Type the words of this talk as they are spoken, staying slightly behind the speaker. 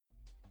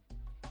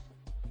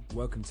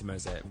Welcome to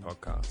Mosaic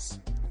Podcasts.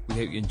 We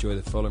hope you enjoy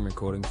the following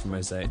recording from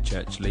Mosaic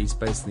Church Leeds,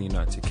 based in the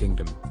United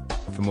Kingdom.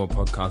 For more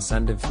podcasts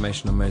and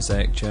information on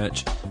Mosaic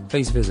Church,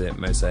 please visit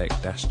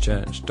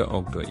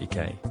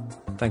mosaic-church.org.uk.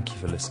 Thank you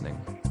for listening.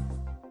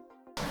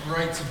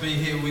 Great to be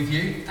here with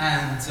you,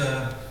 and just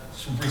want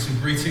to bring some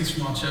greetings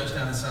from our church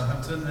down in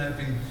Southampton. They've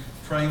been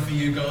praying for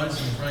you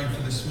guys and praying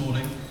for this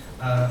morning,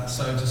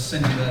 so just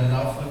send you their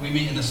love. We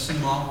meet in a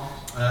cinema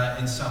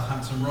in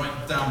Southampton,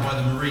 right down by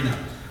the marina.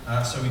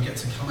 So we get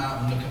to come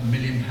out and look at £1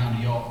 million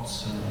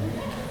yachts, and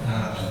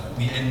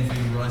the envy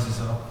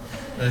rises up.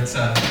 But it's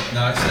a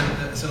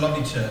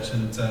lovely church,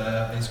 and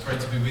it's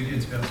great to be with you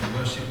and to be able to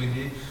worship with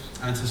you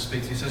and to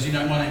speak to you. So as you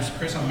know, my name's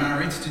Chris. I'm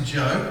married to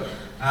Jo,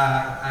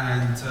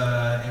 and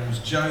it was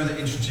Jo that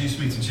introduced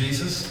me to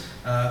Jesus.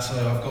 So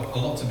I've got a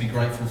lot to be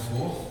grateful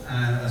for,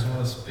 and as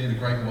well as being a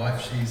great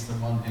wife, she's the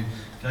one who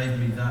gave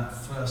me that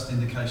first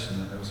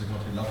indication that there was a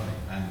God who loved me,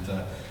 and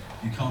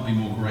you can't be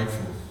more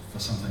grateful for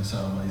something so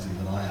amazing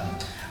than I am.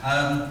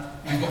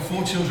 We've got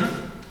 4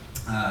 children.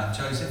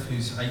 Joseph,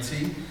 who's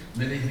 18, 19,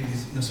 Millie,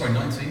 who's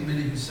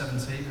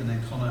 17, and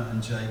then Connor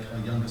and Jake, our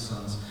younger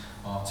sons,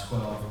 are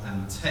 12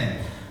 and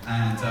 10.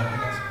 And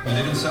we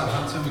live in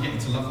Southampton. We're getting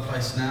to love the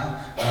place now.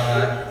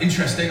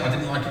 Interesting, I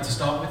didn't like it to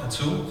start with at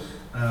all.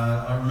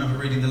 I remember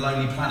reading the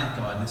Lonely Planet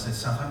guide, and it said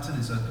Southampton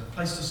is a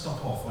place to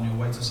stop off on your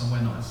way to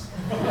somewhere nice.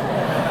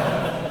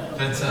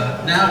 But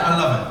now I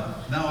love it.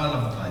 Now I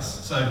love the place.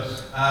 So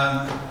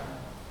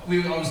I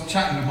was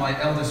chatting with my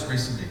eldest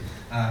recently,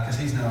 because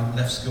he's now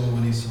left school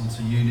and he's on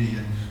to uni,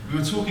 and we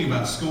were talking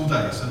about school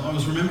days, and I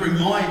was remembering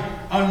my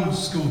own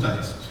school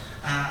days.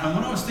 And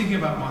when I was thinking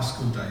about my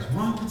school days,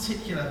 one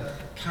particular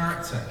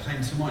character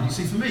came to mind. You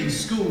see, for me,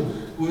 school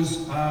was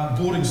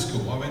boarding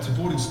school. I went to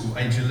boarding school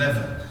age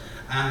 11.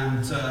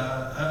 And as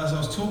I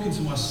was talking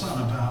to my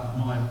son about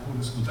my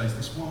boarding school days,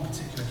 this one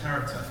particular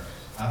character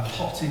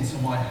popped into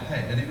my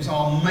head, and it was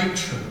our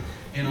matron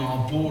in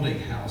our boarding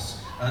house,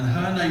 and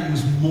her name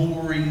was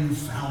Maureen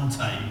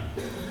Fountain.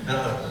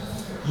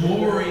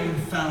 Maureen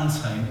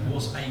Fountain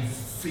was a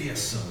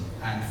fearsome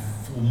and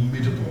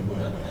formidable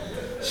woman.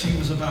 She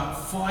was about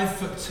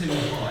 5'2"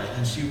 high,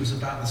 and she was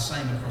about the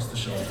same across the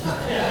shoulder.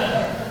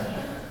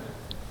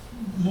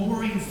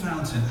 Maureen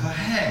Fountain, her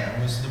hair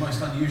was the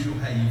most unusual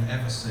hair you've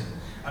ever seen.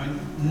 I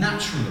mean,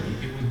 naturally,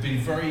 it would be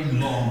very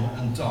long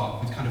and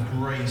dark with kind of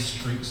grey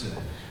streaks in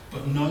it,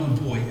 but no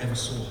boy ever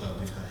saw her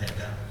with her hair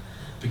down,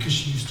 because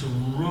she used to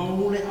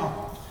roll it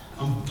up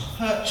and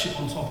perch it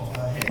on top of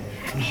her head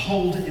and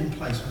hold it in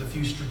place with a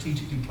few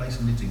strategically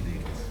placed knitting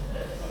needles.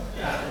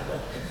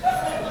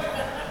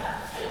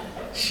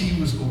 She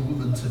was a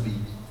woman to be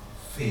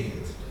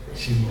feared.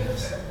 She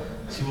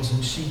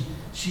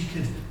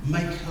could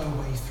make her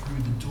way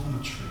through the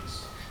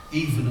dormitories,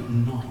 even at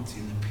night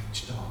in the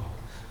pitch dark,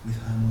 with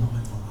her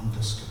nylon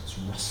underskirts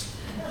rustling.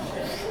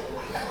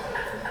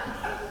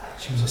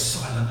 She was a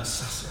silent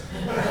assassin.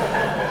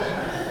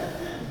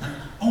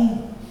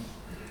 And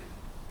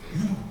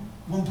remember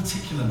one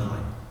particular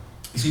night,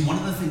 you see, one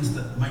of the things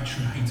that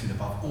matron hated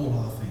above all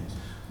other things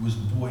was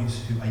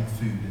boys who ate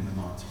food in the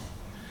night.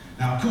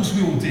 Now, of course,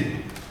 we all did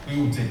it. It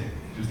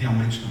was the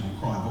unmentionable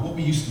crime. But what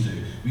we used to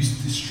do, we used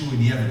to destroy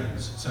the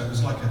evidence. So it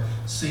was like a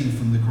scene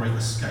from The Great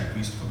Escape. We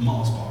used to put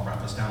Mars bar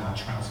wrappers down our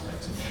trouser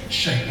legs and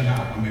shake them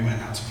out when we went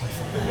out to play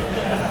football.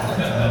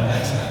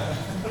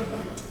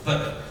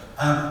 But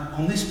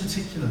on this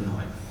particular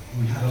night,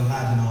 we had a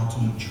lad in our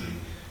dormitory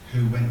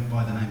who went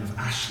by the name of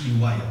Ashley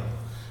Whale.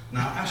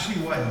 Now, Ashley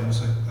Whale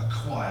was a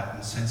quiet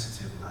and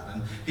sensitive lad,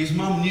 and his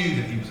mum knew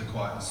that he was a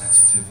quiet and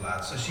sensitive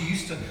lad, so she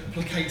used to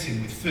placate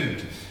him with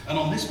food. And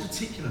on this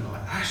particular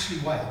night, Ashley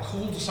Whale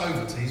called us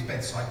over to his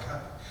bedside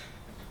cabinet.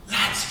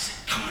 Lads, he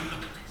said, come and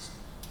look at this.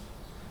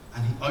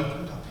 And he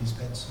opened up his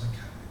bedside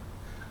cabinet,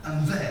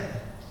 and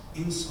there,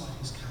 inside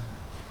his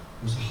cabinet,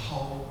 was a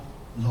whole,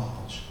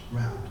 large,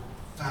 round,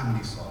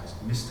 family-sized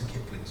Mr.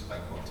 Kipling's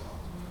bakewell tart.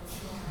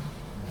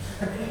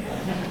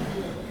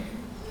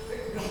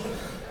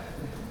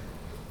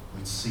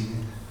 We'd seen it.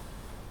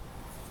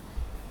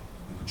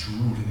 We were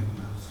drooling at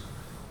the mouth.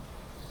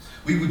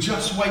 We were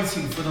just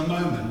waiting for the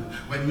moment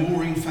when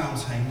Maureen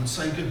Fountain would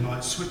say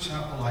goodnight, switch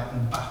out the light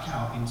and back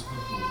out into the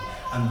hall,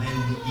 and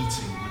then the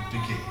eating would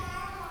begin.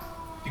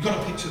 You've got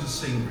to picture the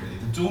scene, really.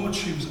 The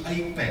dormitory was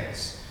 8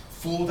 beds,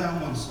 4 down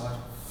one side,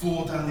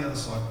 4 down the other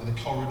side, with a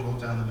corridor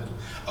down the middle.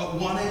 At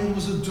one end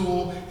was a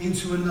door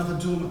into another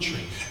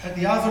dormitory. At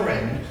the other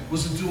end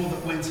was a door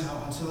that went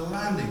out onto the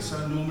landing.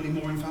 So normally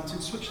Maureen Fountain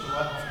switched the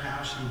light off, and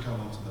now she would go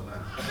onto the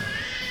landing.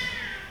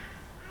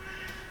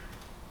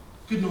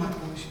 Good night,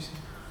 boy, she said.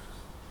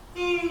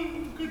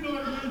 Good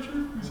night, Major.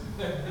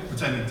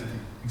 Pretending to be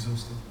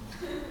exhausted.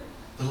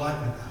 The light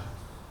went out.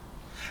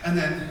 And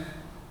then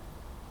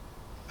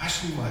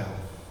Ashley Whale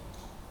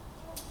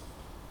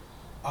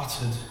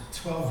uttered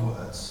 12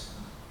 words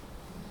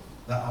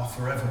that are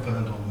forever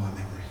burned on my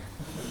memory.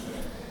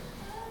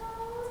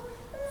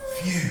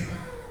 Phew,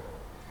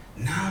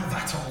 now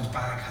that old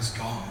bag has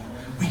gone,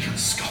 we can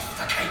scoff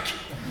the cake.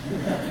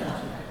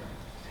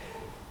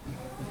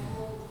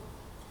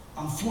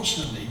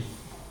 Unfortunately,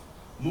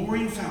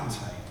 Maureen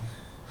Fountain,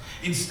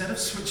 instead of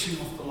switching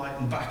off the light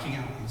and backing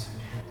out into the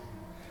hill,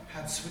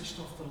 had switched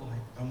off the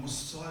light and was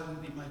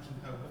silently making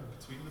her way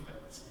between the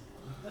beds.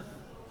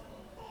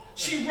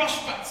 She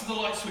rushed back to the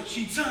light switch,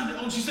 she turned it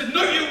on, she said,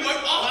 "No, you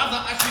won't, I'll have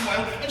that Ashley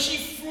whale," and she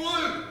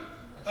flew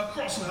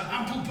across, and her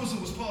ample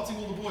bosom was parting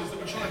all the boys that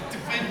were trying to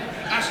defend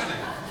Ashley.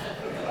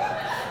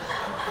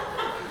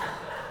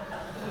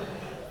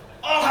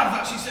 "I'll have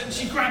that," she said, and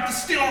she grabbed the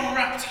still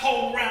unwrapped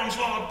whole round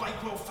hard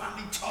Bakewell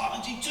family tart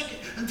and she took it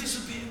and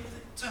disappeared with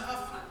it to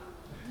her flat.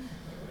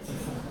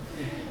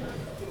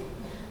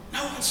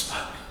 No one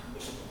spoke.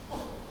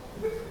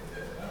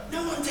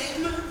 No one dared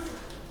move.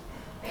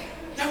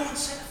 No one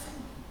said a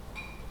thing.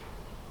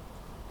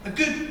 A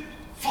good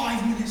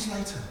 5 minutes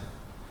later,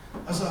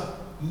 as a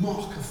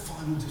mark of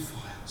final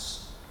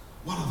defiance,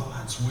 one of the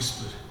lads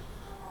whispered,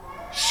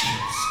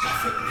 "She'll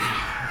scuff it now."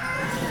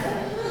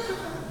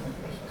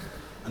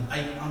 And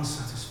 8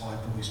 unsatisfied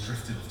boys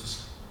drifted off to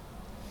sleep.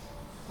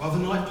 Well, the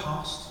night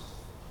passed,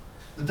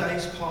 the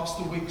days passed,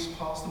 the weeks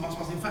passed, the months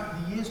passed, in fact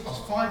the years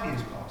passed, 5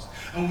 years passed,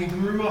 and we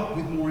grew up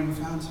with Maureen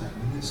Fountain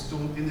in this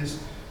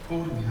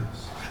boarding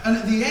house. And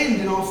at the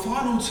end, in our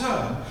final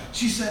term,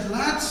 she said,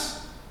 "Lads,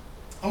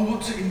 I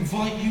want to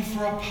invite you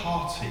for a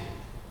party,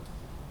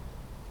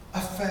 a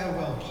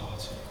farewell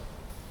party."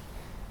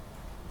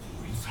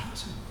 Maureen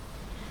Fountain,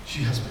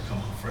 she has become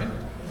our friend.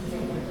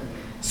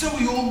 So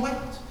we all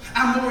went.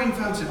 And Maureen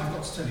Fountain, I've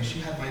got to tell you, she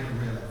had made a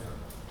real effort.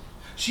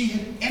 She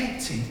had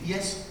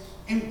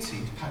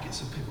emptied packets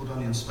of pickled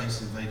onion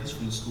Space Invaders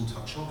from the school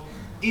tuck shop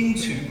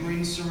into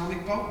green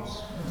ceramic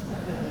bowls.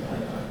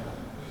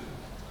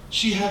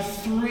 She had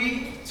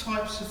 3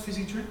 types of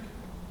fizzy drink: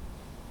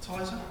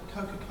 Tizer,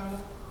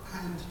 Coca-Cola,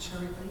 and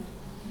cherry pink.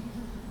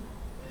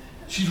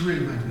 She'd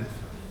really made an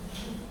effort.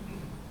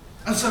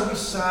 And so we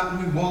sat and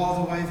we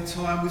whiled away the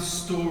time with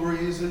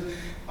stories and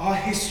our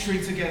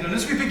history together. And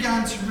as we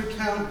began to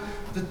recount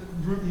the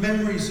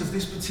memories of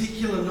this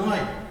particular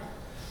night,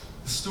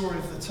 the story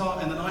of the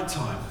tart in the night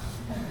time,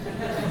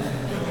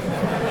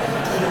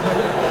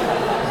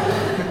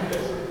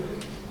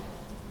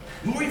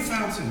 Maureen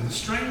Fountain, with a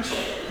strange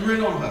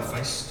grin on her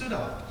face, stood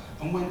up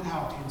and went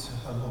out into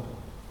her lobby.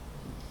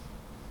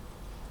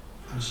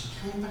 And she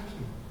came back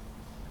in,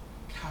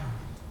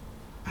 carrying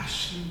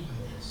Ashley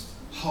Wales'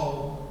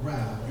 whole,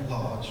 round,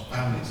 large,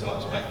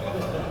 family-size Bakewell.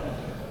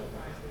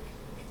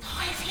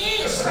 5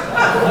 years!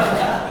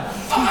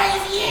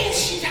 5 years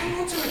she hung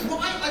on to it.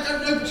 Why? I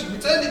don't know, but she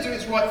returned it to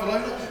its rightful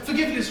owner.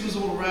 Forgiveness was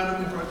all around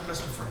and we broke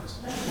best of friends.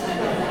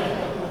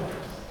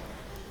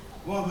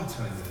 Why am I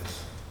telling you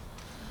this?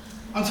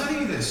 I'm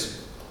telling you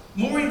this.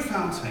 Maureen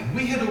Fountain,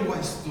 we had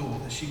always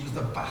thought that she was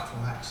the battle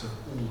axe of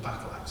all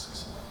battle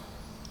axes.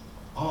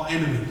 Our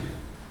enemy.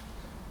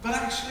 But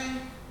actually,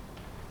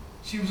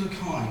 she was a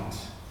kind,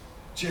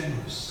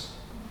 generous,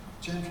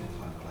 gentle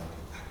kind of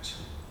lady,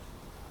 actually.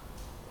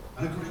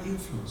 And a great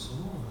influence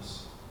on all of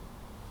us.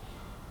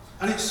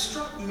 And it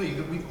struck me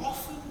that we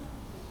often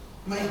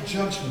make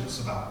judgments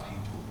about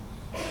people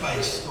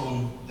based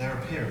on their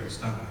appearance,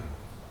 don't we?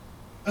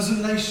 As a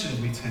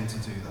nation, we tend to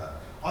do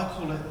that. I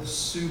call it the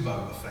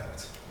Subo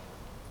effect.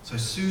 So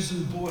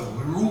Susan Boyle,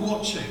 we were all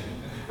watching,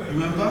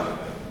 remember?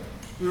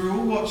 We were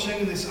all watching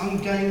and this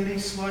ungainly,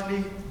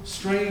 slightly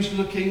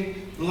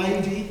strange-looking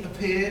lady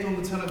appeared on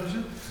the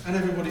television and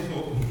everybody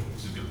thought, "Oh,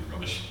 this is going to be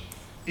rubbish."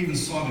 Even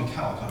Simon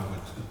Cowell kind of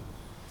went.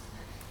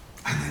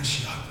 And then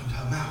she opened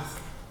her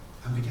mouth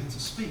and began to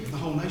speak and the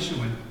whole nation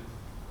went.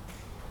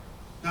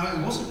 Now, it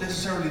wasn't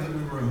necessarily that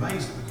we were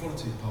amazed at the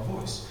quality of her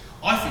voice.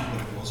 I think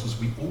what it was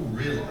we all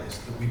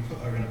realised that we put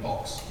her in a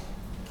box.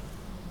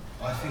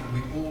 I think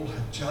we all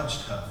had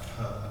judged her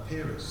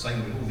appearance,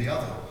 same with all the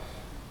other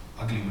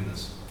ugly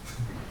winners.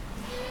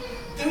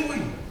 Didn't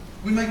we?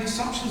 We make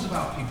assumptions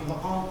about people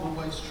that aren't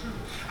always true.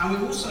 And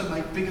we also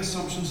make big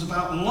assumptions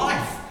about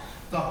life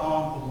that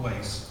aren't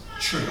always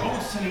true. I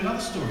want to tell you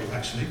another story,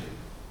 actually.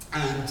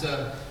 And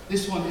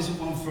this one isn't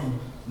one from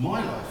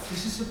my life.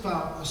 This is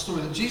about a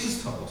story that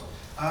Jesus told.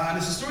 And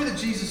it's a story that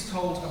Jesus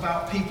told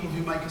about people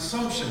who make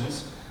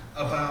assumptions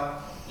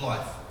about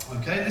life.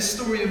 Okay, this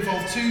story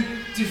involved 2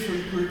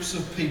 different groups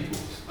of people.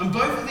 And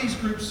both of these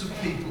groups of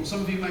people,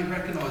 some of you may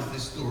recognise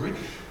this story,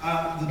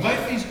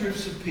 both these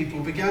groups of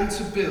people began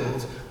to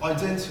build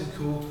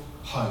identical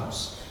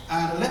homes.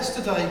 And let's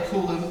today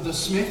call them the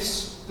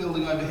Smiths,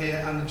 building over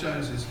here, and the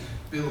Joneses,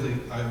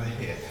 building over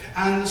here.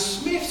 And the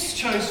Smiths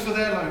chose for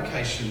their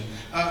location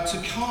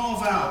to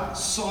carve out a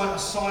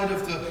side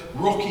of the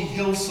rocky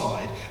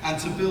hillside and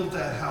to build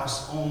their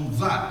house on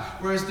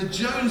that. Whereas the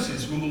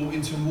Joneses were more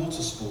into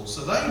water sports.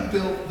 So they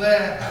built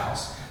their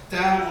house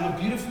down on a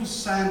beautiful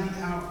sandy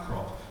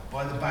outcrop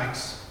by the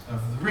banks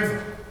of the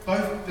river.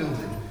 Both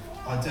building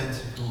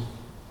identical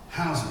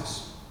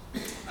houses.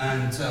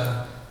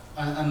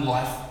 And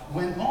life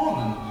went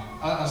on.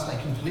 And as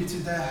they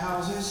completed their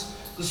houses,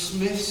 the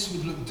Smiths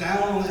would look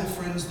down on their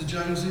friends, the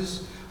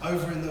Joneses,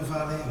 over in the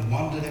valley and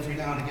wondered every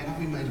now and again, have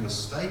we made a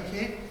mistake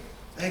here?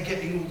 They're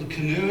getting all the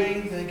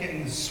canoeing, they're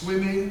getting the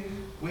swimming,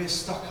 we're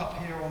stuck up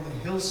here on the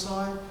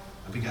hillside.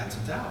 I began to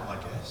doubt, I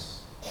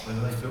guess.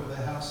 whether they built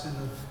their house in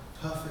the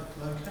perfect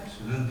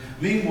location. And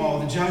meanwhile,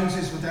 the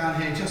Joneses were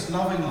down here just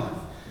loving life.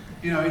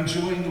 You know,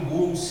 enjoying the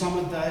warm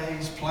summer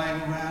days,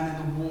 playing around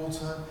in the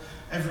water,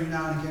 every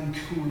now and again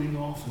cooling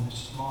off and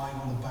just lying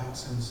on the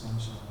banks in the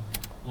sunshine.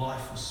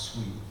 Life was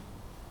sweet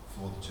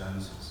for the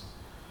Joneses.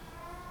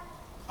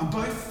 And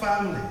both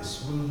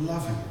families were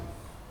loving it.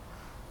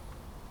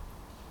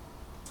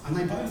 And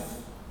they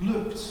both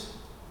looked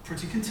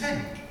pretty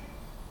content.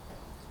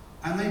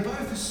 And they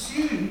both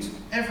assumed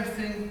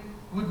everything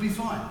would be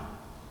fine.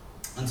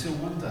 Until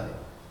one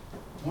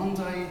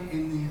day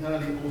in the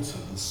early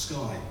autumn, the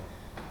sky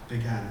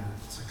began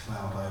to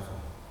cloud over.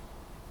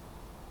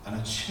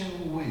 And a chill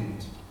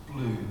wind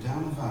blew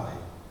down the valley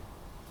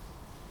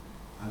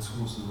and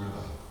towards the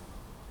river.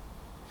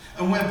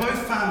 And where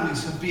both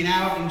families had been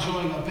out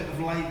enjoying a bit of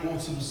late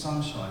autumn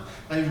sunshine,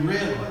 they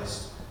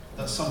realised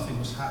that something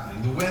was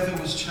happening. The weather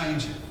was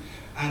changing,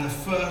 and the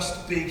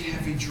first big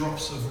heavy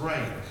drops of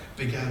rain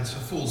began to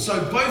fall.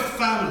 So both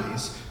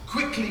families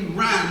quickly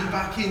ran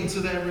back into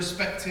their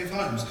respective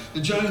homes.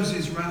 The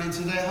Joneses ran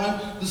into their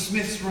home, the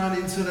Smiths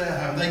ran into their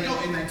home. They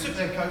got in, they took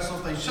their coats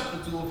off, they shut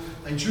the door,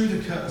 they drew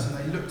the curtains, and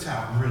they looked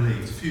out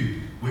relieved.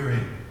 Phew, we're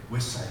in, we're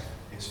safe,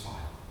 it's fine.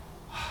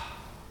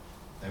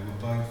 They were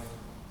both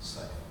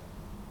safe.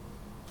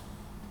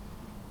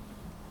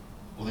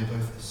 Or they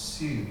both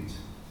assumed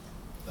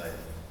they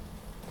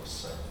were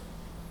safe.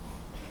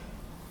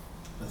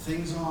 But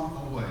things aren't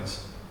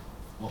always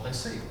what they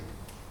seem.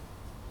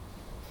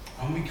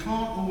 And we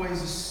can't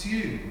always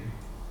assume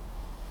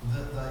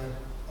that they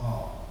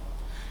are.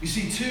 You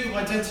see, two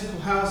identical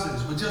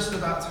houses were just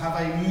about to have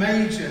a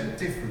major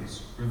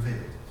difference revealed.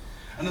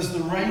 And as the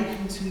rain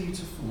continued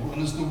to fall,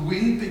 and as the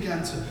wind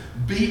began to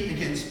beat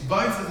against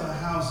both of the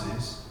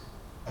houses,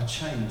 a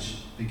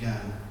change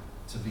began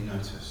to be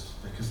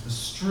noticed, because the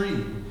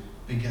stream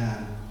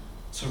began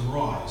to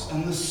rise.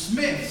 And the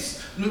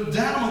Smiths looked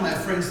down on their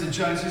friends, the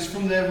Joneses,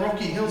 from their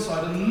rocky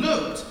hillside and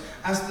looked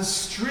as the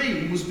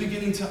stream was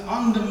beginning to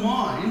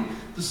undermine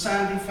the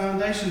sandy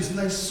foundations. And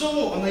they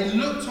saw and they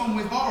looked on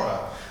with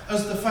horror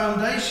as the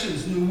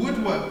foundations and the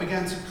woodwork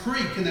began to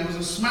creak, and there was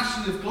a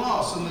smashing of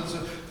glass and there was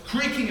a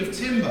creaking of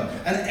timber,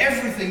 and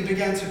everything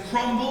began to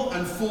crumble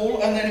and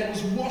fall, and then it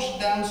was washed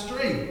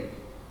downstream.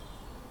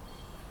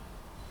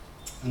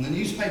 And the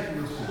newspaper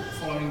report the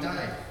following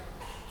day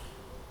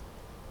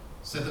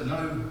said that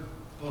no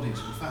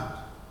bodies were found.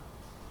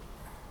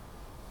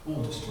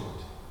 All destroyed.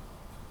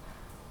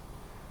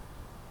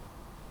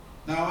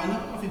 Now, I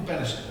know I've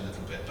embellished it a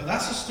little bit, but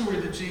that's a story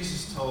that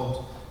Jesus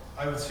told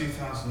over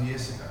 2,000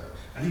 years ago.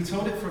 And he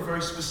told it for a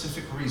very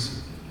specific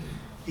reason.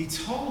 He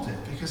told it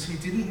because he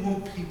didn't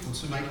want people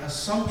to make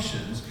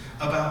assumptions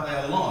about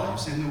their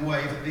lives in the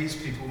way that these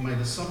people made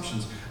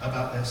assumptions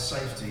about their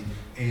safety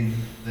in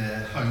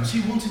their homes.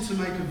 He wanted to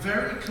make a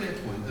very clear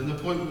point, and the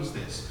point was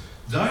this: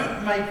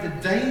 don't make the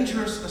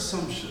dangerous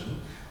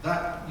assumption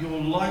that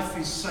your life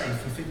is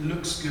safe if it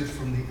looks good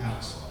from the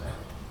outside.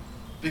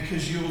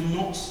 Because you're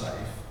not safe,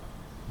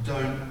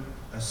 don't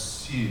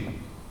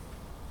assume.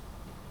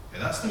 Okay,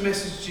 that's the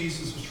message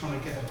Jesus was trying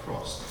to get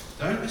across.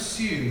 Don't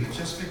assume that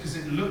just because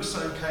it looks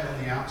okay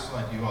on the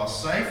outside you are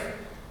safe,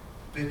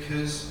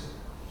 because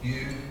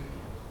you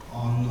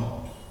are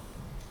not.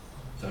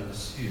 Don't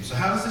assume. So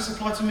how does this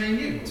apply to me and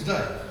you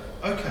today?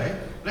 Okay,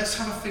 let's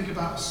have a think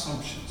about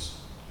assumptions.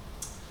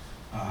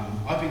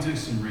 I've been doing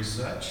some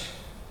research,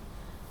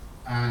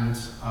 and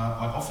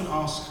I often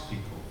ask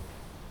people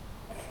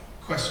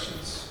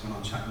questions when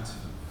I'm chatting to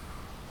them.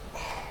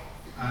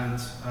 And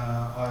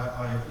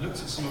I looked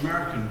at some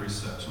American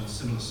research on a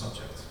similar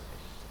subject.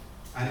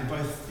 And in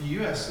both the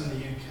US and the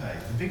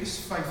UK, the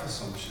biggest faith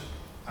assumption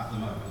at the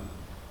moment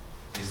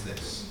is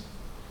this: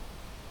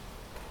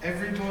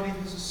 everybody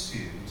has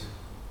assumed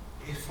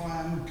if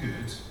I am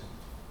good,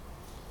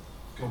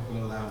 God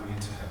will allow me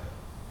into heaven.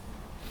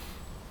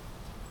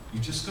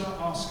 You've just got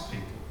to ask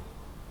people.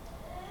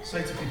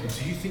 Say to people,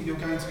 do you think you're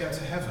going to go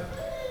to heaven?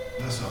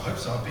 And they'll say, I hope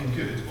so, I've been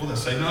good. Or they'll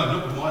say, no,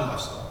 not with my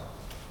lifestyle.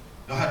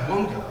 I had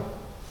one girl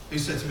who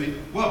said to me,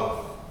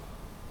 well,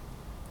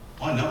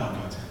 I know I'm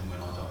going to heaven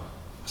when I die.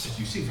 I said,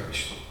 you seem very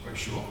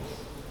sure.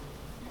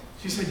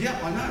 She said, yeah,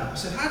 I know. I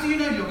said, how do you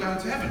know you're going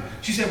to heaven?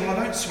 She said, well,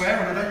 I don't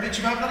swear and I don't bitch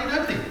about bloody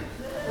nobody.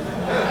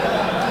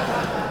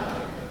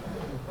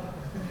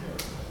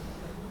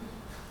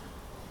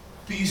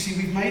 But you see,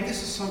 we've made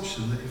this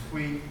assumption that if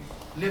we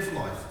live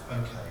life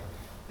okay,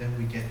 then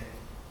we get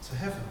to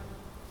heaven.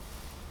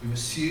 We've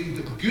assumed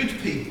that good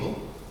people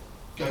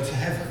go to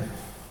heaven.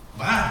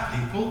 Bad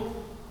people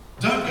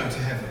don't go to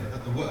heaven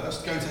at the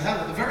worst, go to hell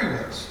at the very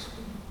worst.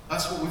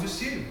 That's what we've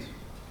assumed.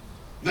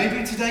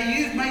 Maybe today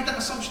you've made that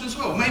assumption as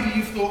well. Maybe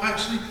you've thought,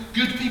 actually,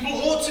 good people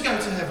ought to go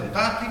to heaven.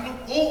 Bad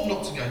people ought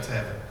not to go to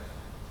heaven.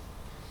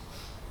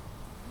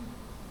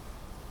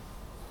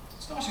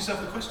 Just ask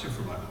yourself the question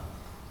for a moment.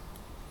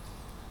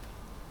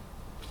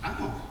 Am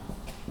I?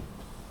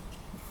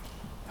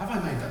 Have I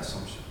made that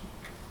assumption?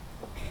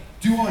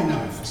 Do I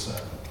know for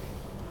certain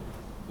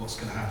what's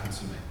going to happen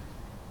to me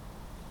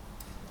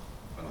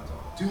when I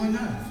die? Do I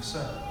know for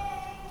certain?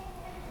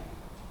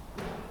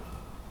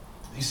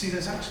 You see,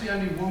 there's actually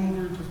only one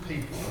group of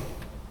people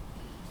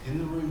in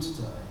the room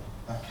today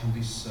that can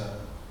be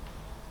certain.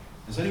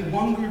 There's only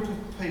one group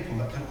of people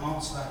that can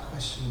answer that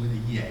question with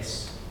a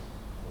yes.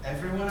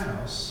 Everyone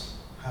else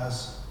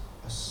has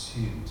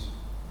assumed.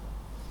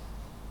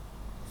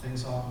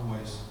 Things aren't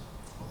always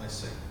what they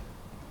seem.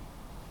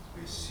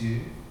 We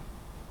assume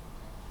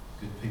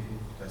good people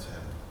go to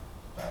heaven,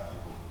 bad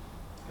people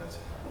go to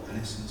hell. And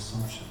it's an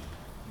assumption.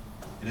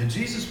 You know,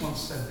 Jesus once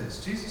said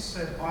this. Jesus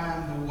said, I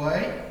am the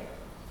way,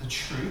 the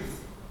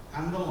truth,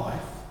 and the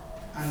life,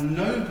 and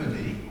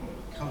nobody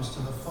comes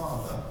to the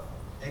Father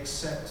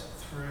except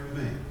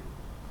through me.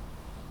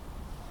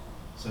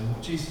 So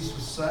what Jesus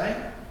was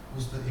saying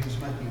was that he was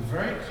making it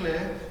very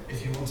clear,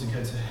 if you want to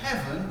go to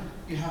heaven,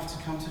 you have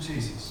to come to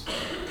Jesus.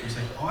 He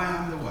said, I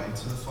am the way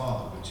to the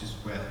Father, which is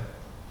where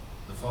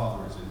the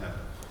Father is in heaven.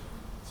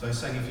 So he's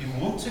saying, if you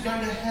want to go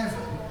to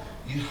heaven,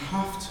 you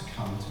have to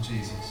come to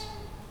Jesus.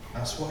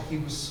 That's what he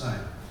was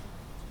saying.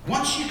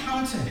 Once you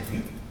come to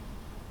him,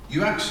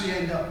 you actually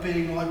end up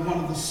being like one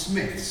of the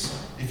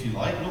Smiths, if you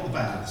like, not the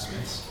band, the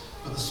Smiths,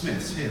 but the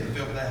Smiths here that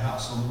built their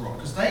house on the rock.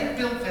 Because they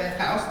built their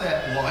house,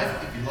 their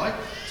life, if you like,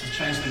 to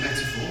change the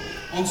metaphor,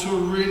 onto a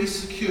really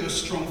secure,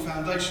 strong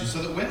foundation,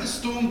 so that when the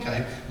storm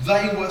came,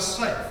 they were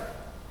safe.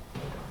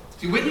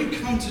 See, when you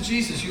come to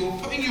Jesus, you're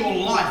putting your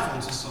life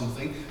onto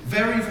something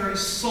very, very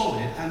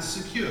solid and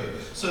secure,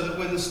 so that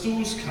when the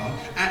storms come,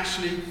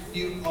 actually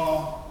you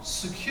are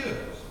secure.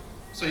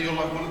 So you're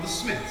like one of the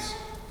Smiths,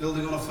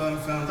 building on a firm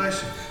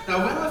foundation.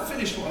 Now, when I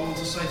finish what I want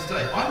to say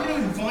today, I'm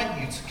going to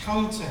invite you to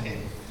come to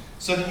him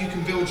so that you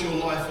can build your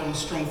life on a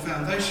strong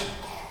foundation.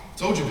 I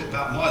told you a bit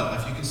about my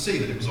life. You can see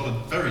that it was on a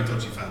very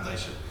dodgy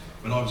foundation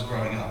when I was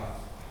growing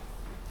up.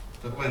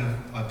 But when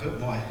I built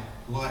my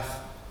life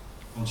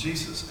on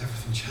Jesus,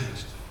 everything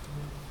changed.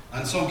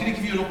 And so I'm going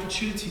to give you an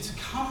opportunity to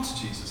come to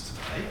Jesus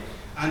today.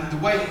 And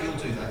the way that you'll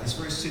do that is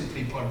very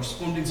simply by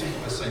responding to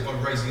what I say, by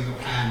raising your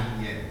hand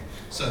at the end,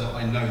 so that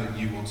I know that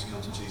you want to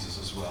come to Jesus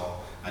as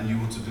well, and you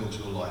want to build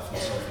your life on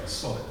something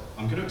solid.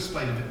 I'm going to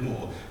explain a bit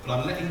more, but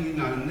I'm letting you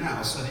know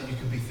now so that you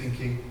can be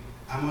thinking,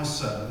 am I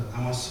certain?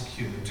 Am I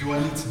secure? Do I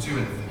need to do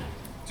anything?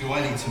 Do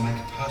I need to make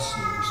a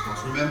personal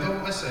response? Remember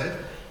what I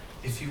said?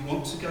 If you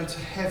want to go to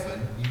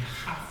heaven, you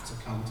have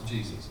to come to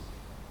Jesus.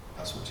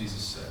 That's what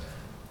Jesus said.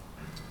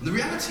 And the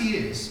reality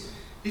is,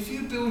 if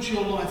you build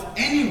your life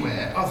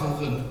anywhere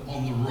other than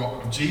on the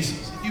rock of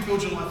Jesus, if you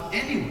build your life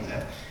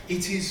anywhere,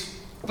 it is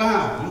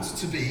bound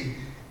to be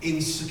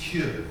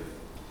insecure.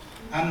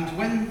 And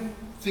when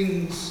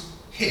things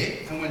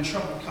hit and when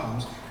trouble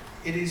comes,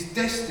 it is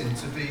destined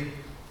to be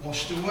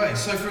washed away.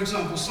 So, for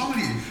example, some of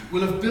you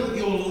will have built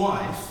your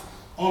life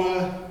on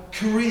a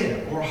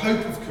career or a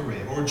hope of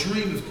career or a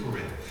dream of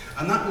career.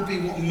 And that will be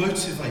what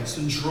motivates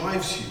and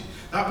drives you.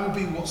 That will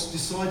be what's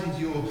decided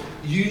your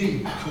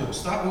uni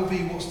course. That will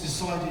be what's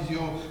decided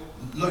your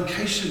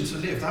location to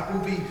live. That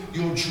will be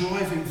your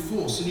driving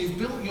force. And you've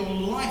built your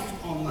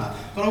life on that.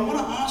 But I want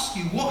to ask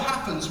you, what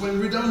happens when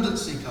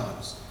redundancy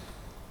comes?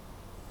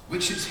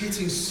 Which is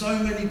hitting so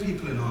many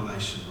people in our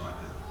nation right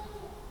now.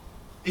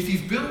 If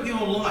you've built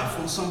your life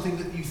on something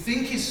that you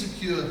think is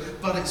secure,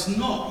 but it's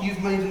not,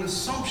 you've made an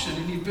assumption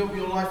and you've built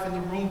your life in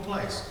the wrong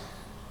place.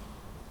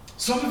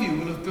 Some of you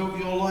will have built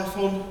your life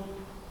on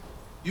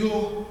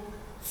your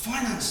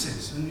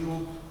finances and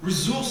your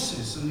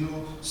resources and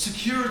your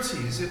security.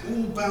 Is it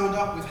all bound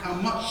up with how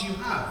much you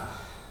have,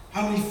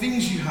 how many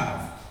things you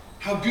have,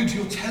 how good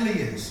your telly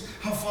is,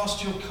 how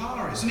fast your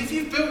car is? And if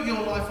you've built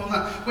your life on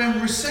that,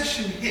 when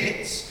recession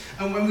hits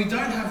and when we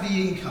don't have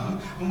the income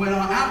and when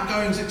our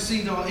outgoings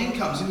exceed our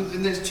incomes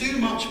and there's too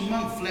much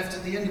month left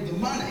at the end of the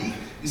money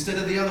instead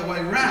of the other way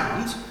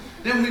round,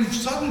 then we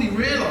suddenly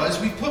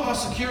realise we've put our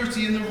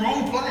security in the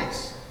wrong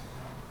place.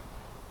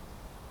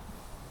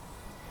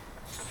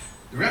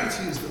 The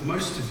reality is that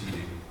most of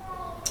you,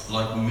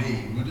 like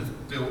me, would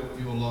have built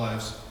your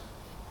lives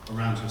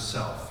around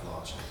yourself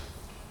largely,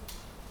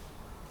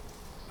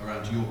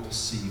 around your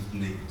perceived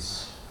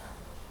needs.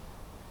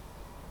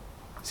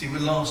 See, we're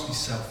largely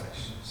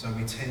selfish, so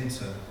we tend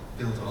to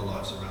build our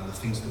lives around the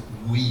things that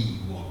we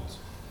want.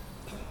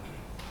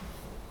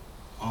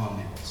 Our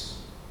needs,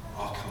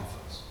 our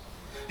comforts.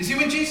 You see,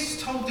 when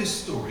Jesus told this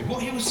story,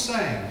 what he was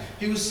saying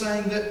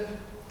that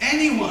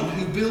anyone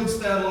who builds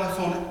their life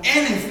on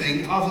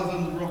anything other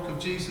than the rock of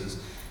Jesus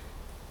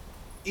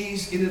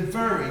is in a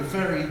very,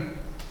 very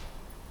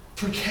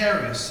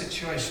precarious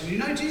situation. You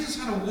know, Jesus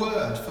had a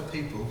word for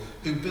people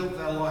who built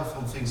their life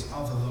on things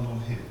other than on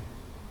him.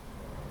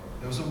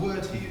 There was a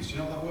word he used. Do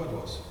you know what that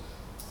word was?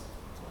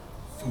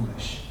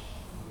 Foolish.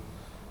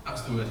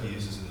 That's the word he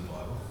uses in the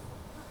Bible.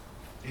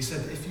 He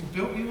said, if you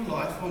built your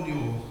life on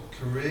your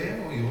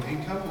career or your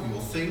income or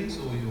your things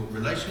or your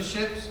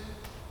relationships,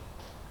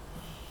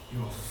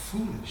 you are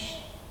foolish.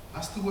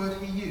 That's the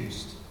word he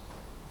used.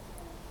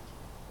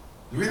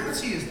 The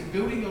reality is that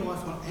building your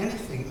life on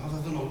anything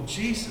other than on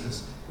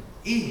Jesus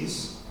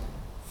is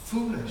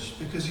foolish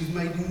because you've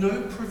made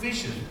no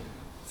provision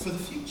for the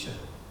future.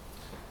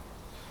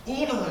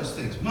 All of those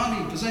things,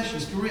 money,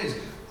 possessions, careers,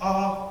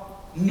 are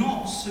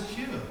not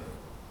secure.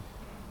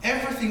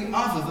 Everything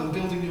other than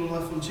building your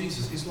life on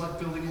Jesus is like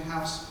building a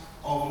house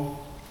on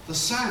the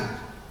sand.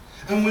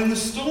 And when the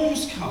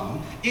storms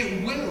come,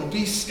 it will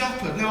be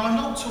scuppered. Now, I'm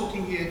not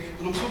talking here,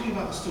 when I'm talking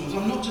about the storms,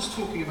 I'm not just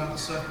talking about the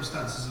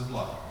circumstances of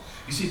life.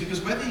 You see, because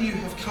whether you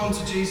have come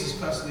to Jesus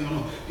personally or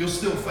not, you'll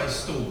still face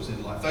storms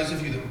in life. Those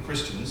of you that were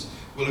Christians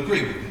will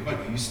agree with me,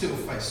 won't you? You still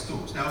face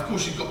storms. Now, of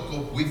course, you've got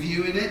God with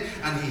you in it,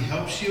 and He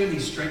helps you, and He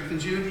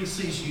strengthens you, and He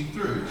sees you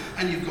through,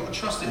 and you've got to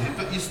trust in Him.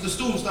 But the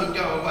storms don't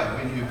go away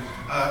when you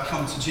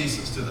come to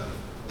Jesus, do they?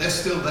 They're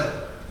still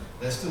there.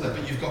 They're still there,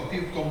 but you've got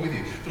God with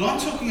you. But I'm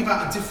talking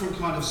about a different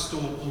kind of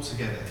storm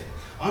altogether here.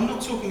 I'm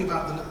not talking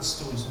about the little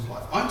storms of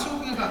life. I'm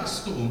talking about a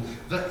storm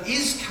that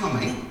is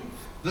coming,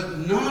 that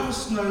none of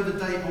us know the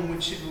day on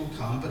which it will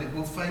come, but it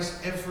will face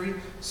every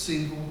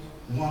single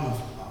one of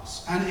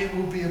us. And it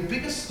will be a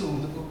bigger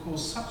storm that will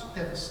cause such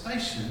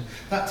devastation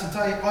that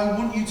today I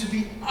want you to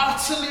be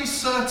utterly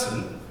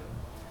certain,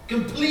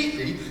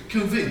 completely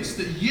convinced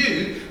that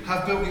you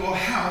have built your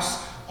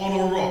house on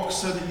a rock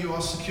so that you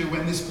are secure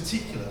when this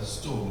particular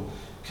storm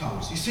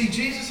comes. You see,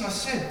 Jesus, I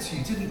said to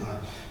you, didn't I?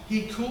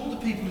 He called the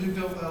people who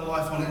built their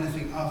life on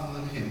anything other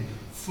than Him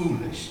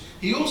foolish.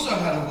 He also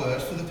had a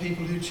word for the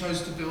people who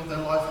chose to build their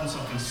life on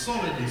something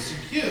solid and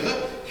secure,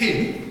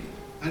 Him.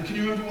 And can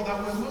you remember what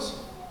that word was?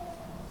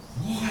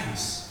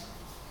 Wise.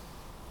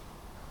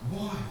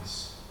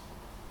 Wise.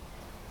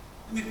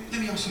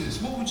 Let me ask you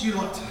this. What would you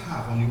like to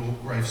have on your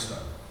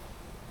gravestone?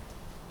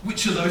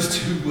 Which of those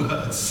two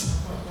words?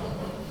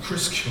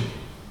 Chris Kilby.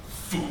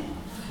 Fool.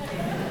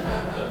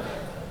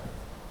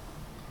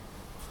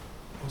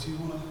 Or do you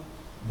want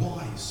a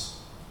wise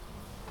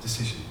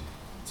decision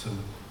to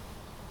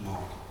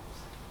mark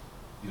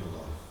your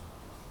life?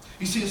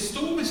 You see, a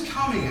storm is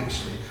coming,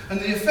 actually, and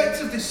the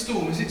effect of this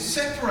storm is it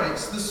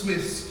separates the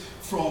Smiths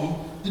from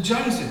the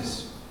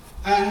Joneses.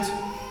 And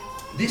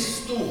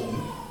this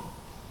storm,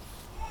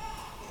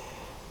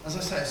 as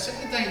I say, it's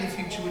set a day in the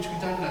future which we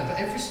don't know, but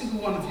every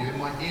single one of you in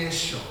my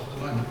earshot at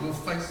the moment will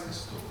face this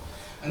storm.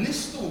 And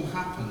this storm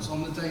happens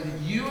on the day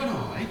that you and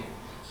I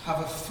have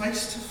a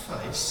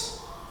face-to-face,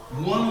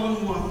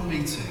 one-on-one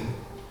meeting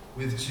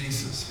with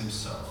Jesus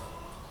Himself.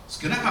 It's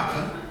going to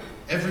happen.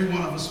 Every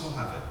one of us will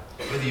have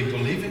it. Whether you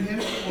believe in Him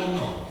or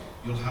not,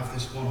 you'll have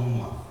this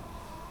one-on-one.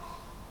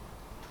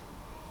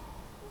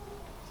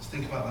 Just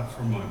think about that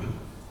for a moment.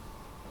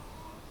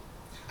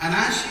 And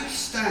as you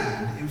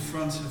stand in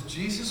front of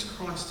Jesus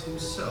Christ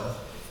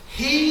Himself,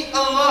 He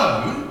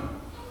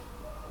alone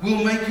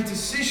will make a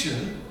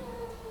decision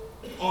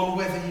on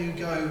whether you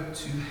go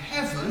to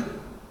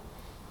heaven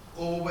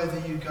or whether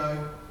you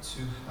go to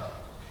hell.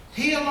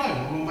 He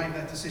alone will make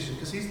that decision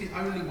because He's the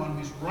only one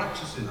who's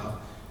righteous enough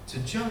to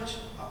judge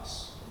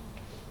us.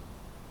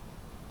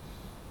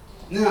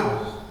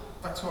 Now,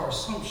 back to our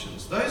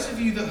assumptions. Those of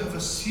you that have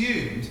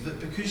assumed that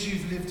because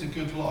you've lived a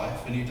good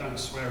life and you don't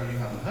swear and you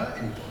haven't hurt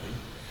anybody,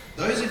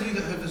 those of you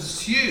that have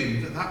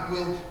assumed that that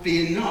will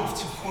be enough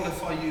to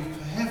qualify you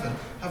for heaven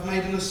have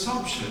made an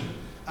assumption,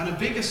 and a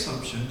big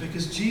assumption,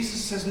 because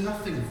Jesus says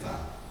nothing of that.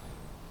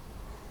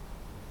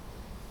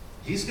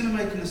 He's going to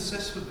make an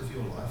assessment of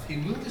your life. He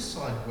will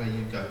decide where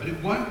you go, but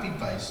it won't be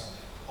based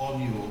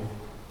on your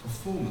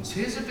performance.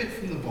 Here's a bit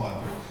from the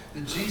Bible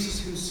that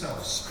Jesus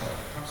Himself spoke.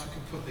 Perhaps we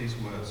could put these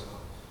words on.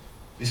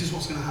 This is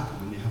what's going to happen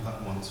when you have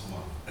that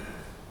one-to-one.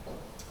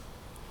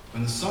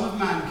 When the Son of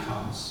Man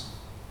comes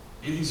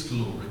in His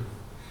glory,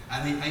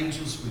 and the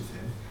angels with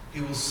Him,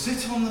 He will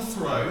sit on the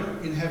throne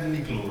in heavenly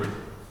glory.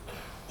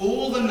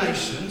 All the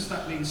nations,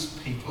 that means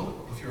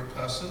people, if you're a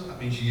person, that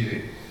means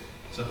you.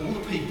 So all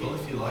the people,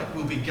 if you like,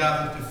 will be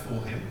gathered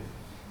before Him,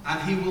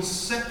 and He will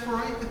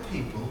separate the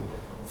people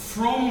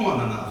from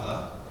one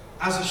another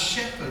as a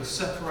shepherd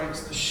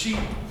separates the sheep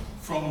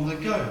from the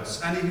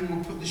goats. And He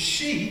will put the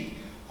sheep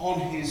on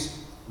His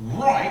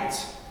right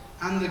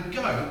and the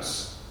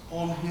goats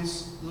on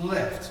His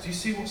left. Do you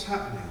see what's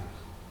happening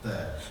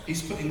there?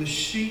 He's putting the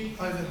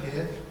sheep over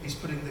here. He's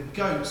putting the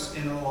goats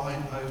in a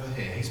line over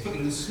here. He's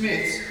putting the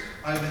Smiths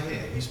over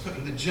here. He's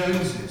putting the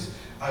Joneses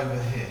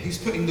over here. He's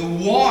putting the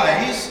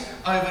wise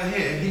over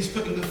here. He's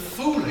putting the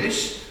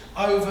foolish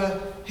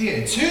over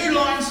here. Two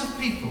lines of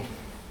people.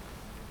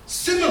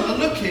 Similar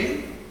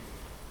looking,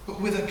 but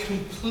with a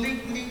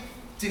completely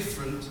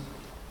different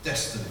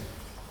destiny.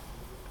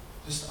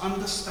 Just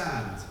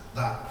understand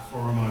that for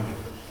a moment.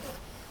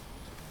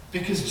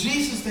 Because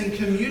Jesus then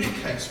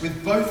communicates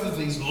with both of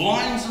these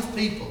lines of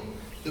people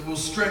that will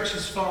stretch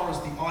as far as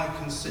the eye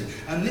can see.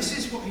 And this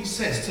is what He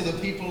says to the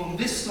people on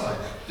this side,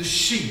 the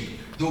sheep,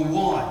 the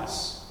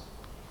wise.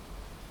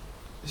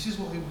 This is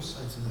what He will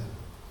say to them.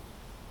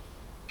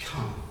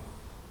 Come,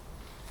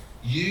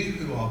 you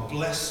who are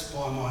blessed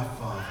by my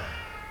Father,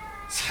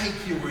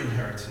 take your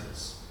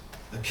inheritance,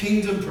 the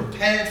kingdom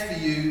prepared for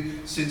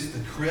you since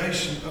the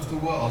creation of the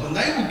world. And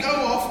they will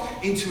go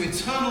off into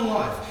eternal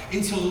life,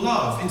 into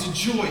love, into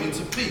joy,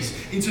 into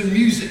peace, into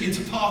music,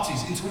 into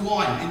parties, into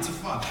wine, into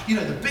fun. You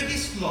know, the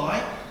biggest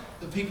lie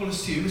that people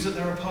assume is that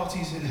there are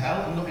parties in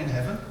hell and not in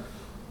heaven.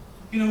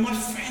 You know, my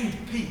friend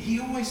Pete,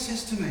 he always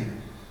says to me,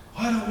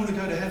 I don't want to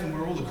go to heaven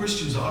where all the the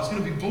Christians are, it's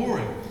going to be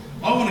boring.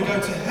 I want to go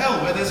to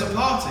hell where there's a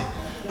party.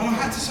 And I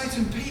had to say to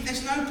him, Pete,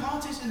 there's no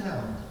parties in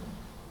hell.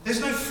 There's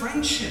no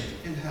friendship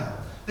in hell.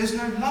 There's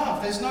no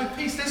love. There's no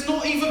peace. There's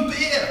not even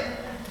beer.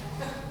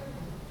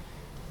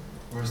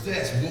 Whereas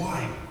there's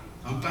wine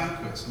and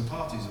banquets and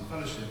parties and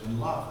fellowship and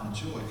love and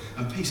joy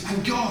and peace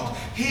and God.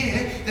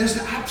 Here, there's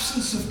an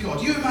absence of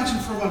God. You imagine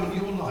for a moment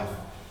your life.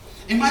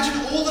 Imagine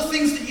all the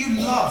things that you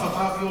love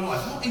about your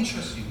life. What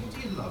interests you? What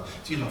do you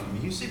love? Do you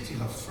love music? Do you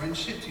love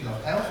friendship? Do you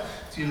love health?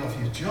 Do you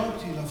love your job?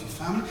 Do you love your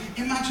family?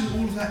 Imagine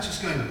all of that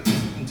just going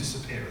and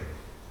disappearing.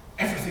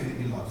 Everything that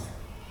you love.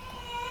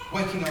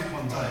 Waking up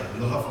one day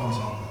and the loved ones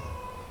aren't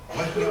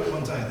there. Waking up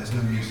one day and there's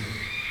no music.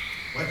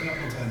 Waking up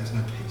one day and there's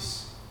no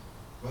peace.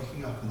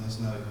 Waking up and there's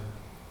no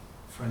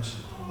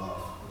friendship or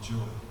love or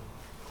joy.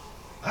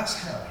 That's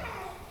hell.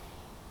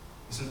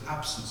 It's an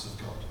absence of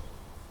God.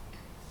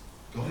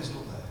 God is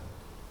not there.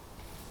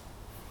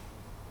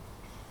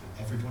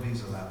 And everybody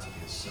is allowed to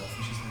be as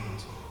selfish as they want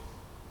to be.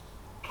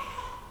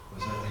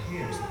 Whereas over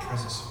here is the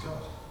presence of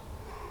God.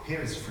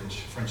 Here is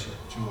friendship,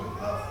 joy,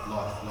 love,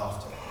 life,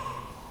 laughter.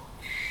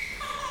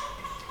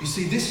 You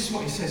see, this is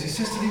what he says. He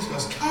says to these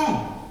guys,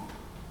 come,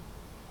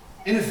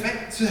 in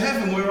effect, to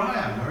heaven where I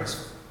am, where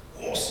it's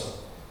awesome.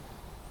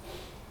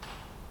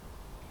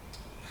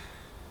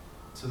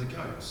 To the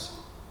goats,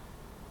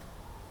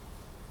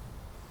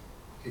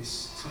 it's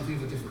something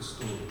of a different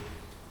story.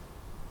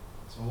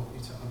 So I want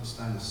you to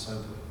understand this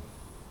soberly.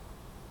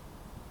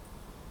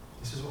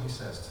 This is what he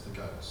says to the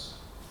goats,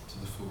 to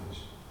the foolish,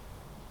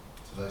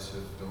 to those who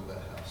have built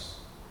their house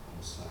on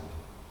the sand.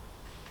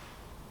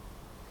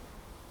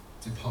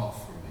 Depart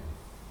from me.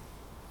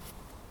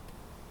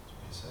 That's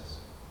what he says.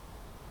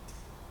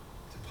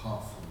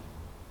 Depart from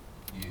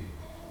me, you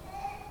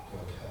who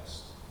are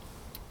cursed,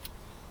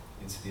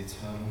 into the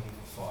eternal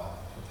fire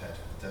prepared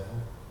for the devil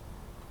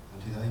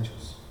and his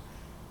angels.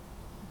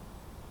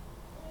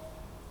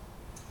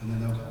 And then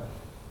they'll go.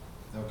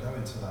 They'll go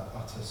into that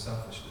utter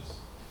selfishness.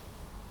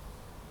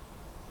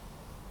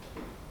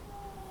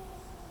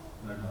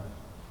 No love,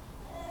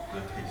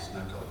 no peace, no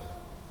God.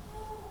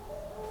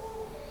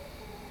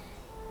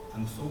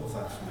 And the thought of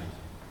that for me,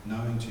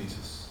 knowing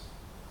Jesus,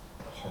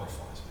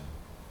 horrifies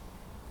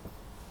me.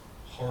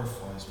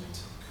 Horrifies me to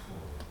the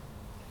core.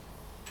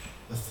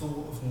 The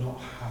thought of not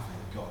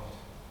having God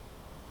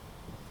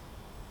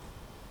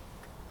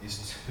is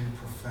too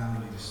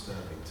profoundly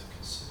disturbing to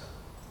consider.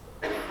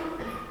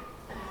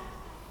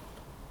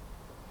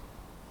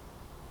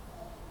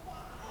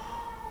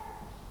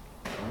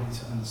 I want you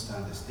to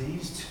understand this.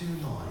 These two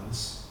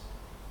lines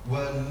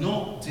were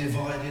not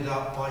divided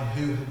up by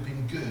who had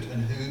been good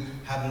and who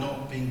had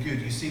not been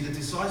good. You see, the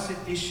decisive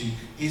issue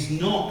is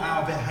not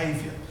our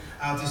behaviour.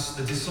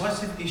 The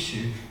decisive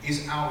issue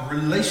is our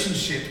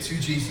relationship to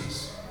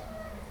Jesus.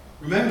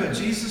 Remember,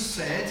 Jesus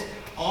said,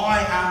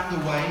 I am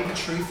the way, the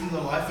truth and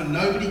the life, and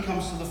nobody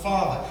comes to the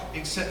Father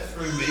except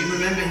through me.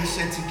 Remember, he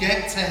said to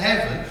get to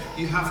heaven,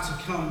 you have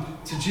to come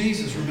to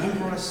Jesus.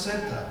 Remember, I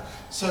said that.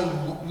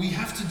 So we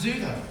have to do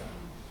that.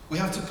 We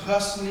have to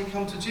personally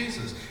come to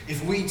Jesus.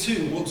 If we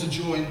too want to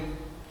join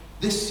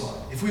this side,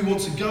 if we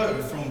want to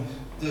go from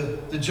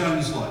the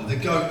Jones line, the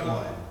goat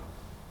line,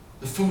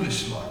 the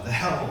foolish line, the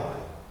hell line,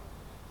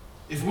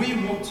 if we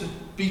want to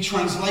be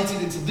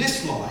translated into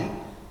this line,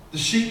 the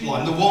sheep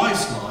line, the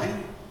wise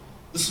line,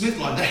 the Smith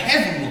line, the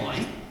heaven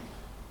line,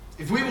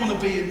 if we want to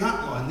be in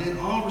that line, then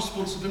our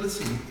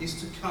responsibility is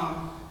to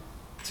come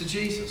to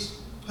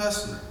Jesus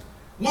personally.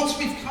 Once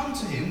we've come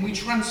to him, we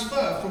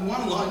transfer from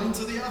one line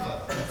into the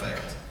other, in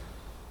effect.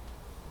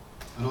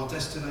 And our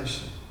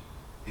destination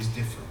is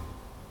different.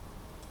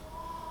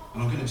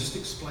 And I'm going to just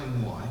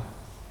explain why.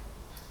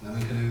 And then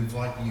I'm going to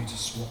invite you to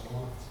swap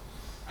lines,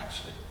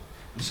 actually.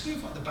 I'm just going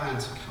to invite the band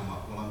to come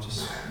up while I'm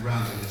just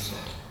rounding this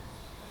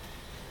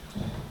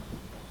up.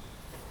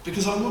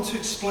 Because I want to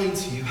explain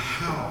to you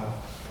how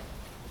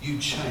you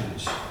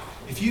change.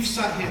 If you've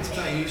sat here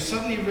today and you've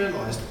suddenly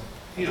realised,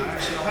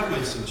 actually I have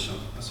made some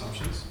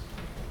assumptions.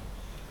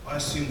 I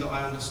assumed that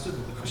I understood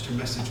what the Christian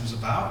message was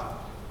about.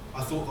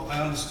 I thought that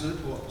I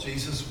understood what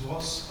Jesus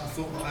was. I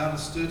thought that I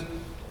understood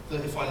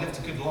that if I lived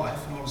a good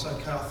life and I was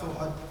okay, I thought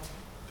I'd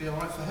be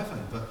alright for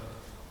heaven. But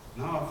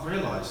now I've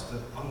realised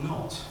that I'm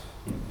not.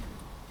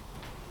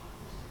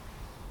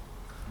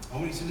 I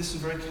want you to listen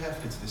very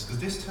carefully to this, because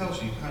this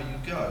tells you how you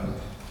go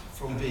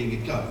from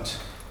being a goat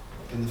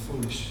in the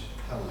foolish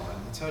hell line.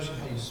 It tells you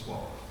how you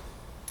swap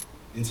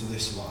into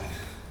this line.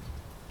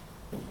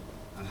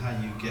 And how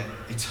you get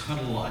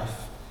eternal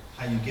life,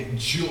 how you get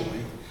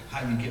joy,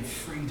 how you get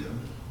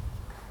freedom,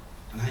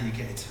 and how you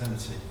get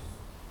eternity.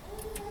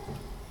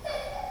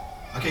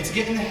 Okay, to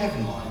get in the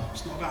heaven line,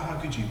 it's not about how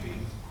good you've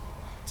been.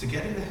 To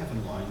get in the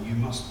heaven line, you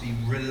must be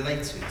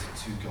related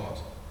to God.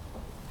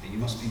 You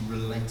must be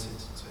related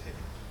to him.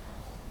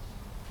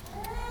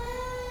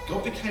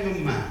 God became a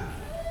man.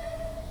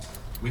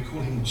 We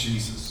call him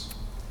Jesus.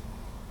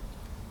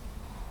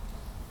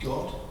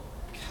 God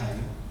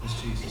came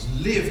as Jesus,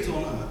 lived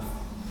on earth.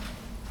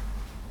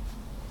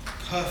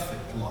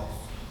 Perfect life.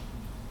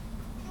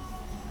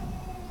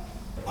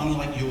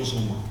 unlike yours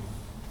or mine.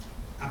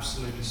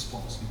 Absolutely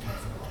spotlessly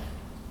perfect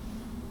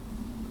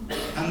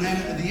life. And then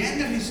at the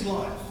end of his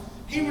life,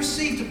 he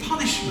received a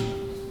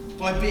punishment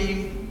by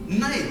being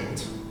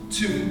nailed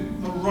to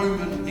a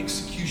Roman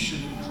execution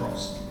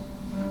cross.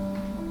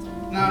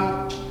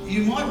 Now,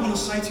 you might want to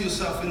say to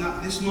yourself in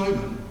this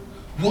moment,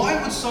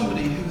 why would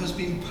somebody who has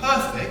been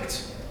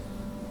perfect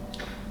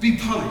be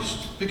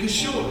punished? Because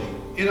surely,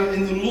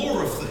 in the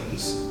law of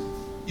things,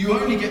 you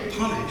only get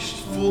punished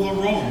for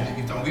the wrong that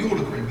you've done. We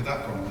all agree with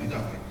that probably,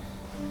 don't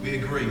we? We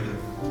agree that,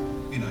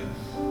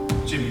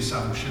 Jimmy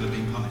Savile should have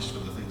been punished for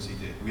the things he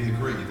did. We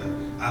agree that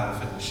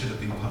Adolf Hitler should have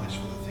been punished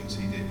for the things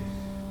he did.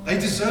 They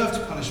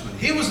deserved punishment.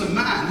 Here was a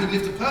man who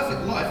lived a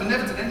perfect life and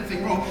never did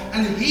anything wrong,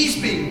 and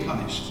he's being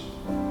punished.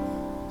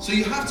 So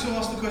you have to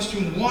ask the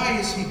question, why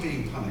is he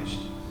being punished?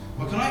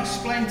 Well, can I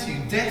explain to you,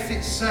 death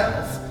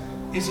itself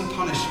is a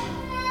punishment.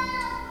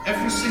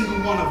 Every single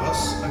one of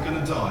us are going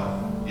to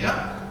die.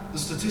 Yeah? The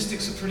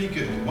statistics are pretty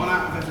good. 1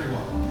 out of every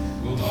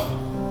one will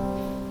die.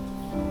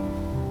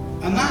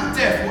 And that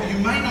death, what you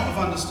may not have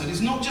understood,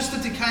 is not just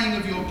the decaying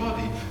of your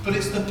body, but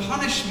it's the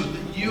punishment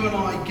that you and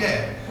I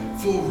get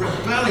for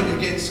rebelling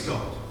against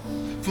God,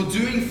 for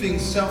doing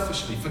things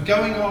selfishly, for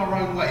going our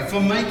own way,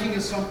 for making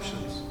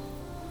assumptions.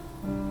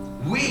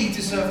 We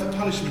deserve the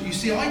punishment. You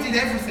see, I did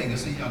everything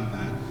as a young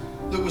man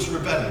that was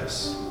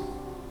rebellious.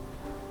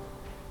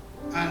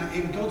 And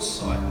in God's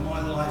sight,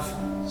 my life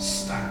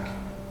stank.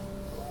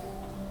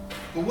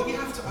 But what you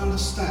have to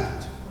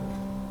understand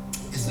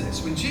is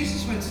this. When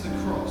Jesus went to the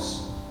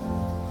cross,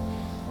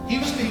 he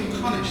was being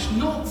punished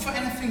not for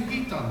anything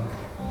he'd done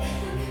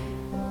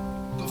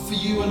wrong, but for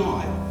you and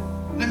I.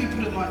 Let me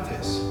put it like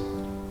this.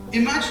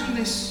 Imagine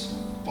this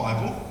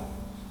Bible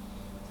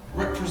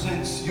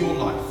represents your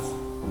life.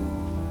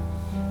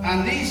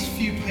 And these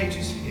few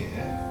pages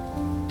here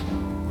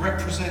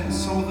represent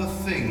some of the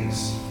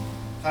things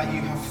that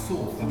you have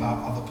thought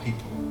about other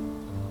people.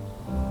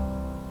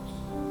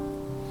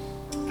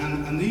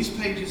 And these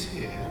pages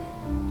here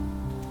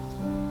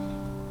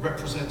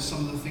represent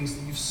some of the things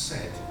that you've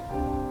said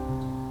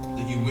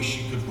that you wish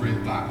you could reel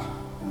back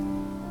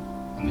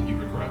and that you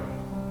regret.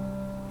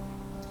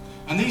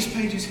 And these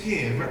pages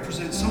here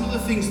represent some of the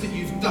things that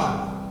you've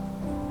done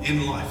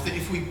in life that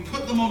if we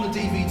put them on a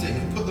DVD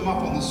and put them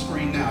up on the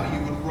screen now, you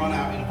would run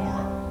out in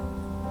horror.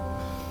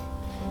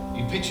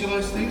 You picture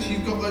those things?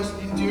 You've got those.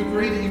 Do you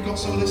agree that you've got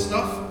some of this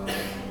stuff?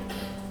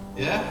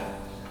 Yeah?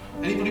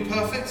 Anybody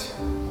perfect?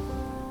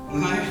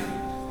 No?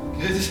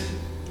 Good.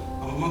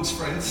 I'm amongst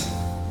friends.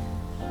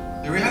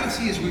 The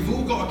reality is we've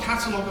all got a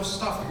catalogue of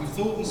stuff that we've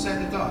thought and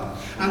said and done.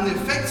 And the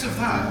effect of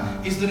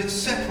that is that it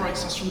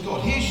separates us from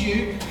God. Here's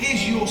you,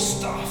 here's your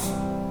stuff.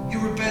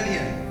 Your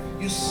rebellion,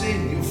 your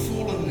sin, your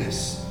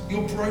fallenness,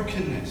 your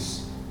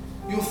brokenness,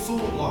 your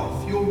thought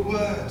life, your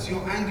words,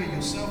 your anger,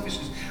 your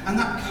selfishness. And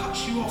that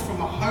cuts you off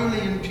from a holy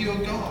and pure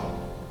God.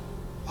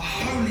 A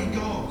holy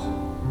God.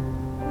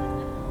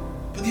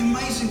 But the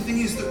amazing thing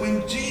is that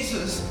when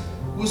Jesus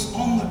was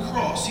on the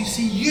cross, you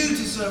see, you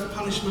deserve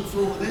punishment for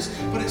all of this,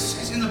 but it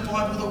says in the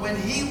Bible that when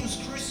he was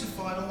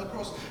crucified on the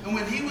cross and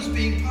when he was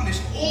being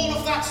punished, all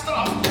of that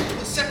stuff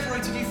that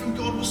separated you from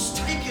God was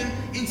taken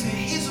into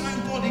his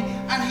own body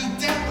and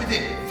he dealt with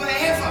it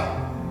forever.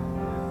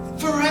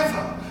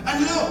 Forever.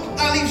 And look,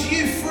 that leaves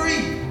you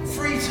free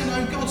to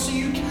know God, so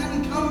you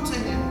can come to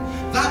him.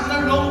 That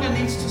no longer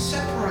needs to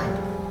separate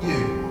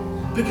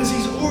you because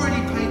he's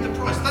already paid the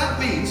price. That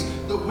means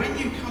that when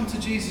you come to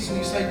Jesus and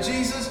you say,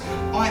 Jesus,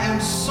 I am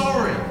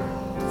sorry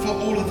for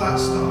all of that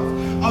stuff.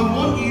 I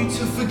want you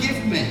to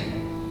forgive me.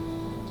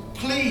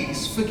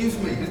 Please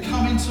forgive me and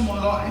come into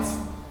my life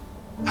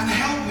and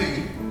help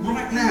me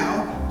right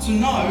now to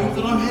know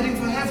that I'm heading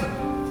for heaven.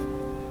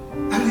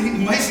 And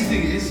the amazing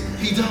thing is,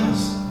 he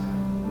does.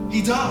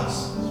 He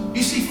does.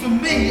 You see, for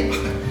me,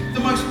 the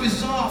most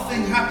bizarre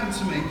thing happened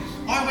to me.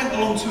 I went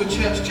along to a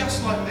church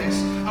just like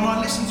this, and I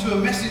listened to a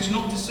message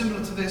not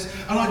dissimilar to this,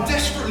 and I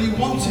desperately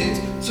wanted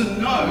to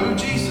know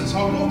Jesus.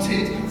 I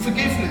wanted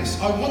forgiveness.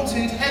 I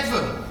wanted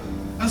heaven.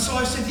 And so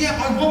I said,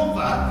 yeah, I want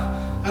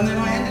that. And then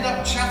I ended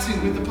up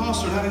chatting with the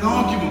pastor and having an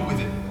argument with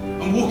him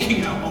and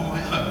walking out on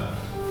my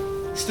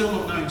own. Still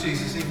not knowing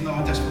Jesus, even though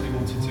I desperately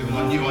wanted to, and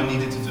I knew I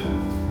needed to do it.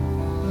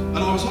 And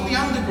I was on the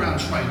underground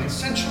train in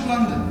central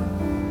London,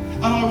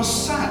 and I was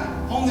sat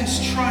on this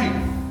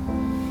train,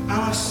 and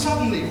I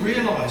suddenly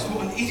realised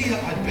what an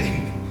idiot I'd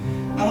been.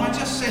 And I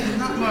just said in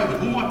that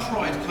moment, all my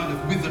pride kind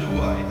of withered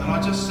away, and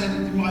I just said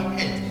in my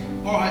head,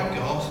 all right,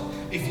 God,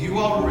 if you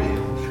are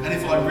real, and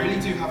if I really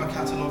do have a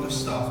catalogue of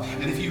stuff,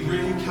 and if you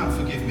really can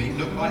forgive me,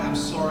 look, I am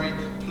sorry,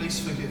 please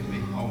forgive me,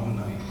 I want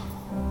to know you.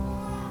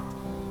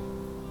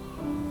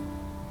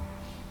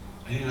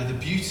 And you know, the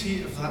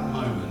beauty of that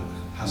moment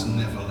has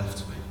never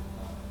left me.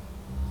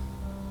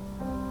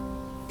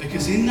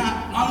 Because in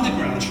that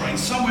underground train,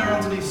 somewhere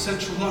underneath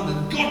central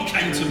London, God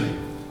came to me.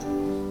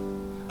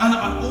 And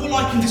all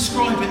I can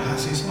describe it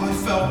as is I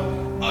felt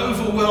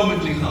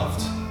overwhelmingly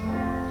loved.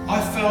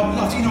 I felt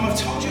loved. You know, I've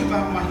told you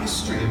about my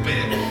history a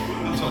bit. I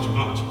haven't told you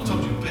much, I've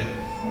told you a bit.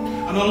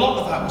 And a lot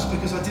of that was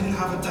because I didn't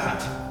have a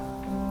dad.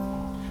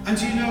 And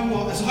do you know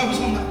what? As I was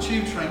on that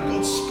tube train,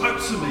 God spoke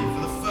to me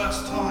for the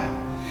first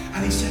time.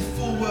 And he said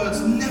 4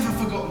 words, never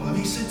forgotten them.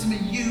 He said to me,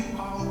 "You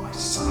are my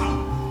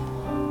son."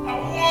 Oh,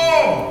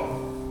 whoa!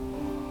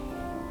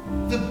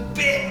 The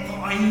bit that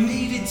I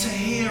needed to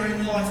hear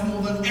in life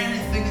more than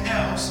anything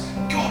else,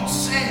 God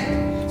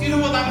said. Do you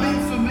know what that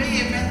meant for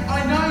me? It meant,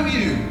 I know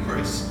you,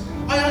 Chris.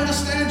 I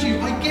understand you.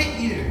 I get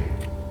you.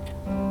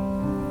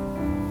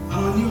 And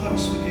I knew I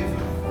was forgiven.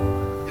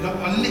 You know,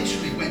 I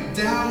literally went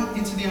down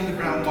into the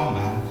underground one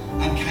man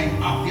and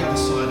came up the other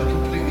side a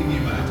completely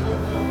new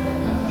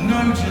man.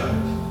 No joke.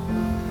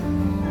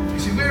 You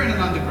see, we're in an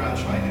underground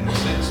train in a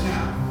sense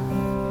now.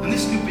 And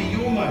this could be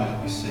your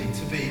moment, you see,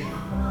 to be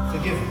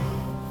forgiven.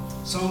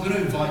 So I'm going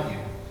to invite you.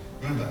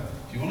 Remember,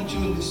 if you want to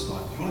join this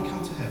life, if you want to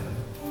come to heaven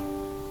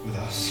with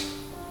us,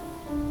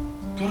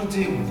 you've got to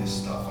deal with this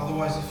stuff.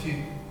 Otherwise, if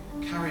you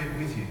carry it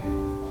with you,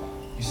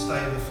 you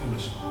stay in the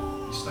foolish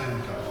one. You stay in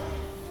the go.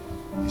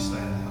 You stay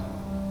in the hell.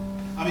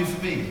 I mean,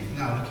 for me,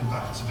 now looking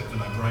back, it's a bit of a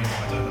no-brainer.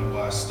 I don't know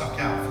why I stuck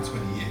out for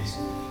 20 years.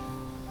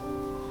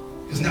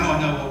 Because now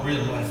I know what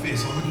real life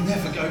is. I would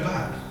never go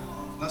back.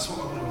 That's what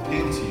I want to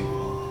appeal to you.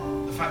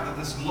 The fact that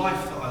this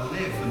life that I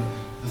live and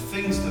the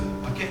things that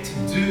I get to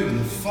do and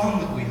the fun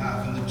that we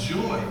have and the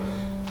joy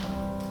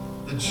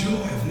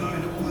of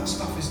knowing that all that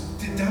stuff is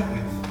dealt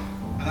with.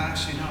 And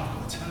actually now I've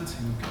got eternity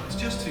with God. It's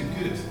just too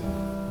good.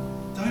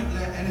 Don't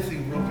let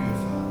anything rob you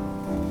of that.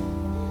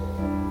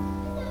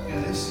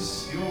 Yeah, this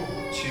is your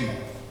tube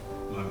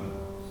moment.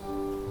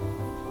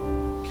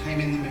 Came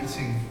in the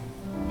meeting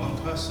one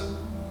person,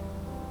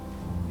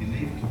 you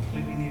leave a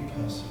completely new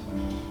person.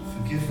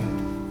 Forgiven,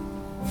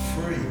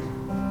 free,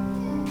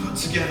 put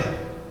together,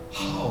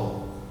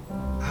 whole,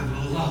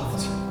 and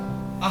loved.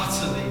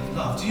 Utterly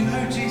loved. Do you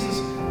know Jesus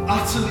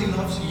utterly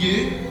loves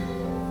you?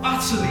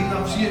 Utterly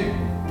loves you.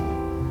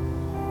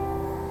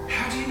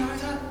 How do you know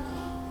that?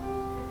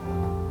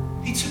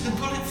 He took the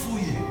bullet for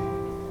you.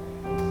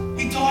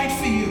 He died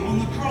for you on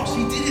the cross.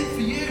 He did it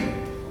for you.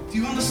 Do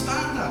you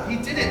understand that? He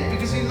did it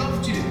because he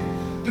loved you.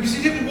 Because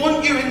he didn't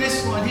want you in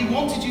this line. He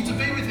wanted you to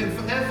be with him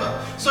forever.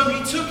 So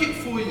he took it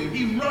for you.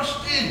 He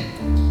rushed in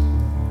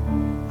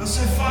and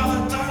said, "Father,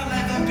 don't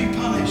let them be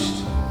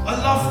punished. I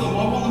love them.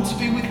 I want them to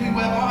be with me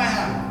where I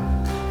am."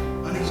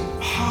 And he's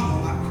hung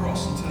on that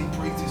cross until he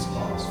breathed his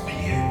last for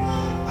you.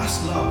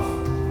 That's love.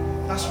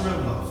 That's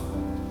real love.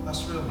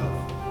 That's real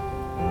love.